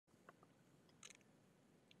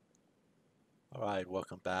All right,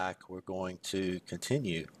 welcome back. We're going to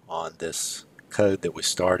continue on this code that we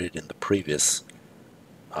started in the previous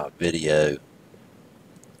video.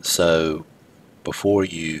 So before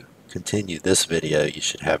you continue this video, you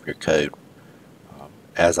should have your code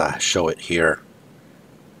as I show it here.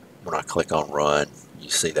 When I click on run, you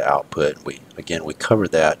see the output. We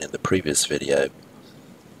covered that in the previous video,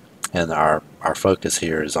 and our focus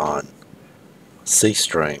here is on C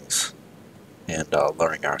strings and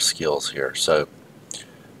learning our skills here. So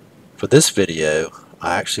for this video,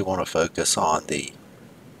 I actually want to focus on the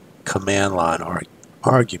command line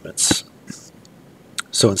arguments.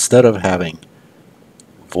 So instead of having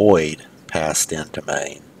void passed into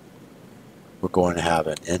main, we're going to have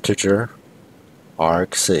an integer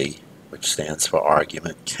argc, which stands for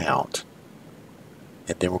argument count,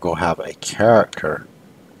 and then we're going to have a character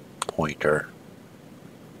pointer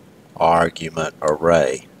argument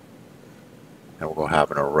array, and we're going to have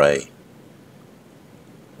an array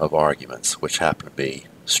of arguments which happen to be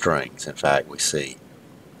strings. In fact, we see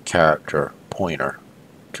character pointer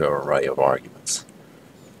to an array of arguments.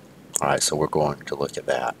 Alright, so we're going to look at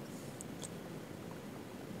that.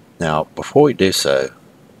 Now, before we do so,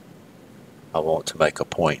 I want to make a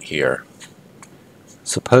point here.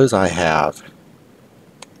 Suppose I have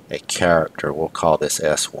a character, we'll call this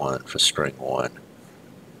S1 for string 1,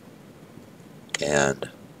 and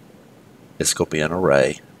it's going to be an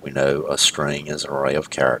array. We know a string is an array of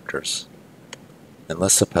characters. And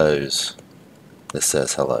let's suppose this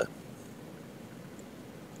says hello.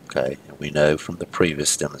 Okay, and we know from the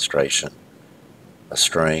previous demonstration a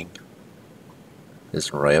string is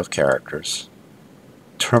an array of characters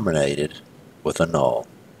terminated with a null.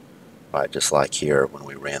 Right, just like here when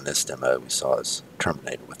we ran this demo, we saw it's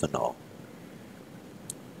terminated with a null.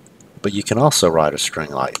 But you can also write a string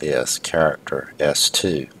like this, character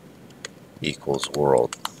S2 equals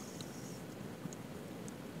world.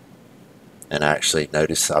 And actually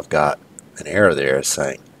notice I've got an error there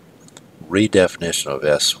saying redefinition of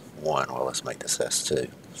S1. Well, let's make this S2.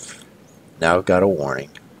 Now we've got a warning.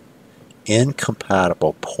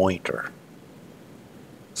 Incompatible pointer.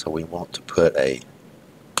 So we want to put a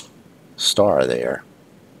star there.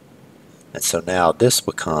 And so now this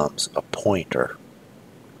becomes a pointer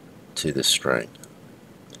to the string.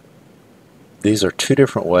 These are two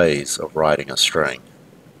different ways of writing a string.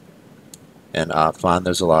 And I find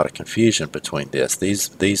there's a lot of confusion between this.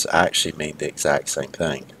 These actually mean the exact same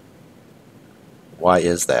thing. Why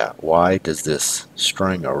is that? Why does this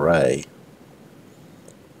string array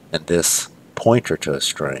and this pointer to a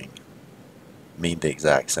string mean the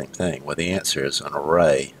exact same thing? Well, the answer is an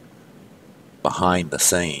array behind the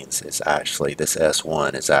scenes is actually, this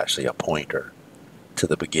S1 is actually a pointer to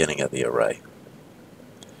the beginning of the array.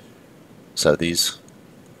 So these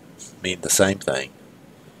mean the same thing.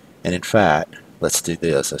 And in fact, let's do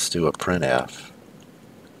this. Let's do a printf.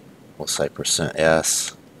 We'll say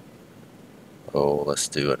 %s. Oh, let's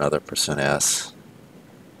do another %s.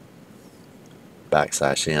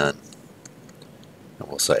 \n. And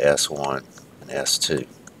we'll say S1 and S2.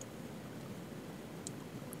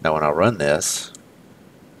 Now when I run this,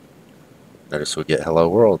 notice we get hello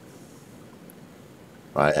world.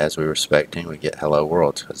 Right, as we were expecting, we get hello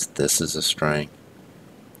world because this is a string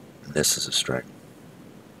and this is a string.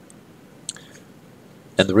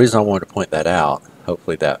 And the reason I wanted to point that out,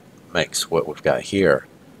 hopefully that makes what we've got here.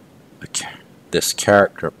 This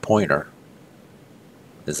character pointer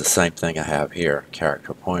is the same thing I have here,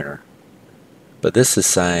 character pointer. But this is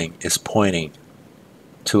saying it's pointing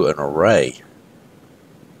to an array.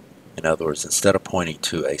 In other words, instead of pointing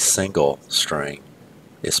to a single string,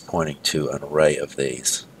 it's pointing to an array of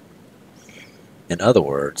these. In other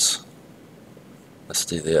words, let's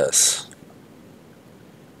do this.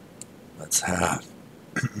 Let's have,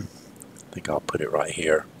 I think I'll put it right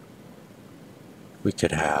here. We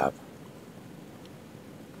could have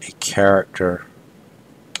a character,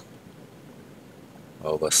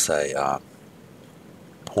 well, let's say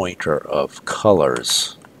pointer of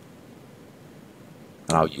colors,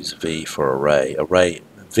 and I'll use V for array. Array,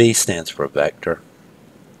 V stands for vector.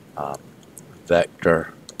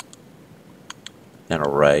 Vector and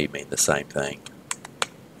array mean the same thing,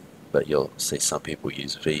 but you'll see some people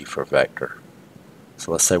use V for vector.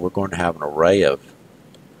 So let's say we're going to have an array of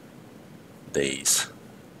these,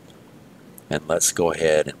 and let's go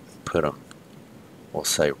ahead and put them, we'll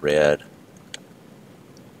say red,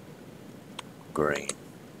 green,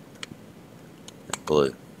 and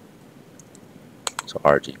blue. So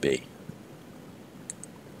RGB.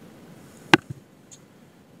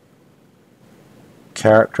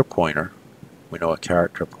 Character pointer, we know a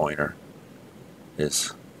character pointer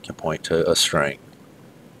can point to a string.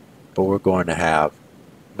 but we're going to have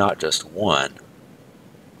not just one,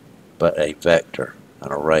 but a vector,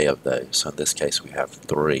 an array of those. So in this case, we have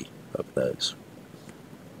 3 of those.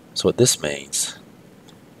 So what this means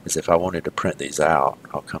is if I wanted to print these out,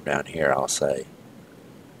 I'll come down here, I'll say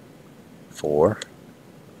for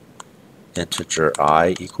integer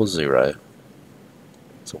I equals 0.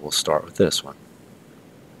 So we'll start with this one.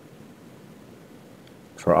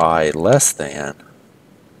 For I less than,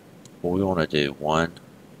 well, we want to do 1,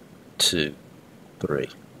 2, 3.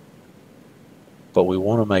 But we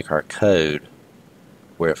want to make our code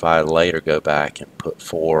where if I later go back and put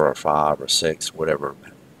 4 or 5 or 6, whatever,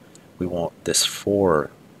 we want this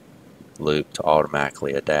for loop to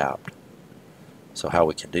automatically adapt. So how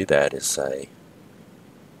we can do that is say,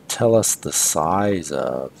 tell us the size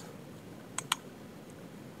of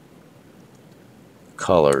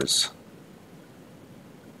colors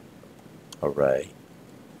array.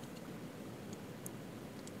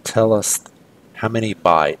 Tell us how many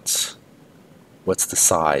bytes, what's the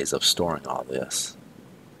size of storing all this,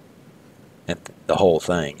 and the whole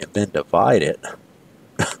thing, and then divide it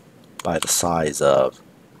by the size of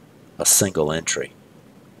a single entry.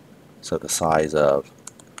 So the size of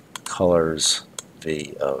colors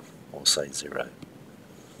v of, we'll say 0.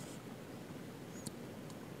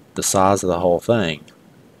 The size of the whole thing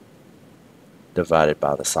divided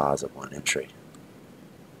by the size of one entry.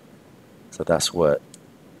 So that's what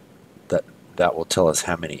that will tell us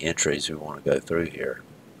how many entries we want to go through here.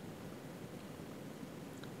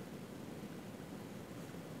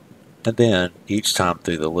 And then each time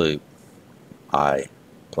through the loop, I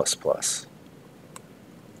plus plus.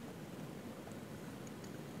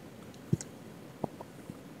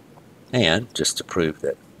 And just to prove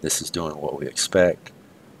that this is doing what we expect,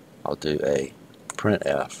 I'll do a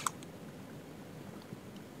printf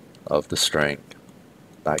of the string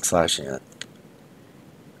 \n.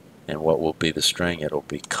 And what will be the string? It'll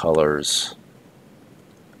be colors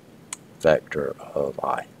vector of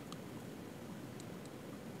I.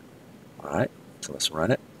 Alright, so let's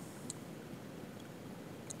run it.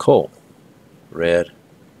 Cool. Red,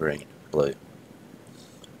 green, blue.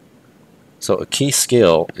 So a key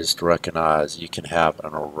skill is to recognize you can have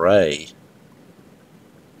an array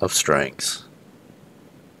of strings.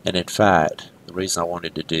 And in fact, the reason I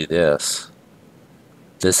wanted to do this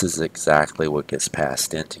is exactly what gets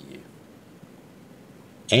passed into you.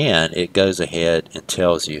 And it goes ahead and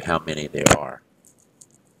tells you how many there are,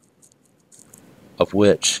 of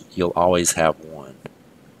which you'll always have one.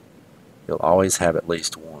 You'll always have at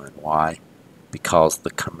least one. Why? Because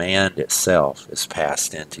the command itself is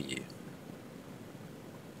passed into you.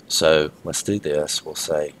 So let's do this. We'll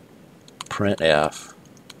say printf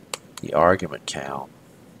the argument count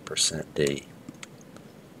 %d.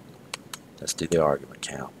 Let's do the argument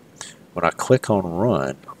count. When I click on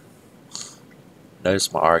run,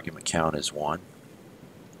 notice my argument count is 1,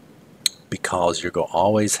 because you're going to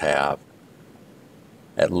always have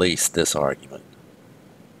at least this argument,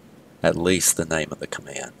 at least the name of the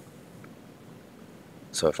command.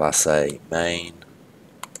 So if I say main,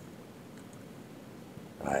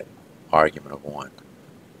 right, argument of 1.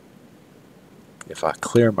 If I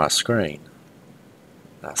clear my screen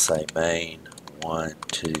and I say main 1,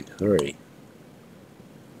 2, 3,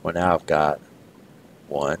 well, now I've got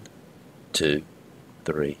 1, 2,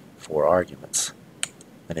 3, 4 arguments.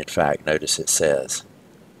 And in fact, notice it says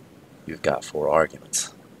you've got 4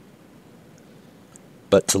 arguments.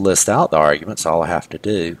 But to list out the arguments, all I have to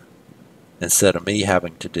do, instead of me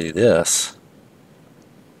having to do this,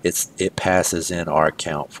 it passes in arg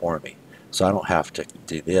count for me. So I don't have to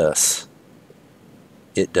do this.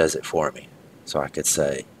 It does it for me. So I could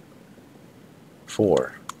say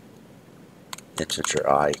for integer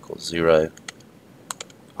I equals 0,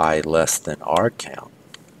 I less than arg count,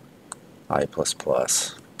 I plus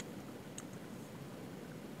plus.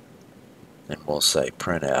 And we'll say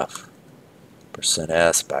printf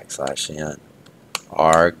 %s \n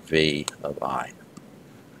arg v of I.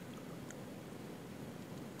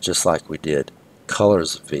 Just like we did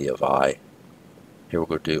colors v of I, here we're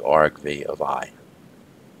going to do arg v of I.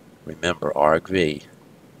 Remember, arg v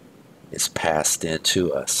is passed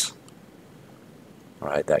into us.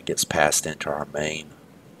 Alright, that gets passed into our main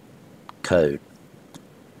code.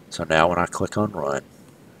 So now when I click on run,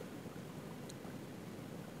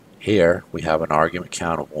 here we have an argument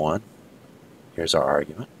count of 1. Here's our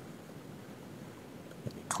argument.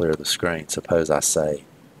 Let me clear the screen. Suppose I say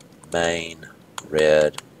main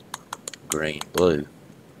red, green, blue.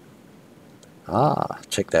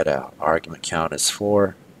 Check that out. Argument count is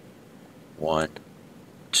 4. 1,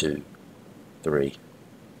 2, 3,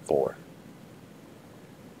 4.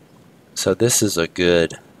 So this is a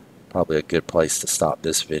good probably a good place to stop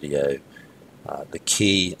this video. The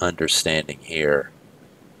key understanding here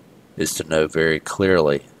is to know very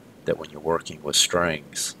clearly that when you're working with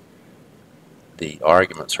strings, the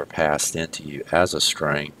arguments are passed into you as a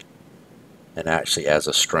string and actually as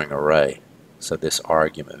a string array. So this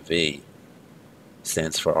argument V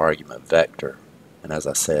stands for argument vector, and as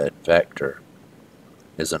I said, vector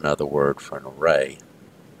is another word for an array,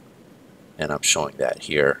 and I'm showing that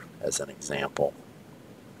here as an example,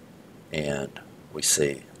 and we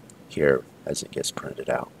see here as it gets printed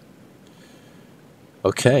out.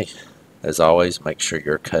 Okay, as always, make sure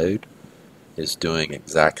your code is doing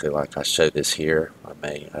exactly like I showed this here.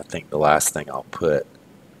 I think the last thing I'll put,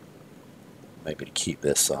 maybe to keep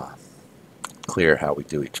this clear how we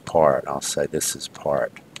do each part, I'll say this is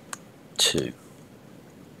part 2.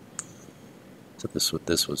 So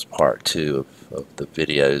this was part 2 of the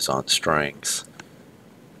videos on strings.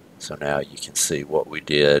 So now you can see what we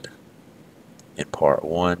did in part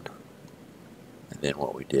 1 and then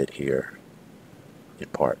what we did here in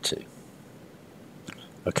part 2.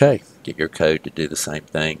 Okay, get your code to do the same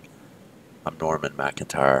thing. I'm Norman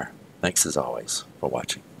McIntyre. Thanks as always for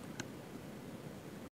watching.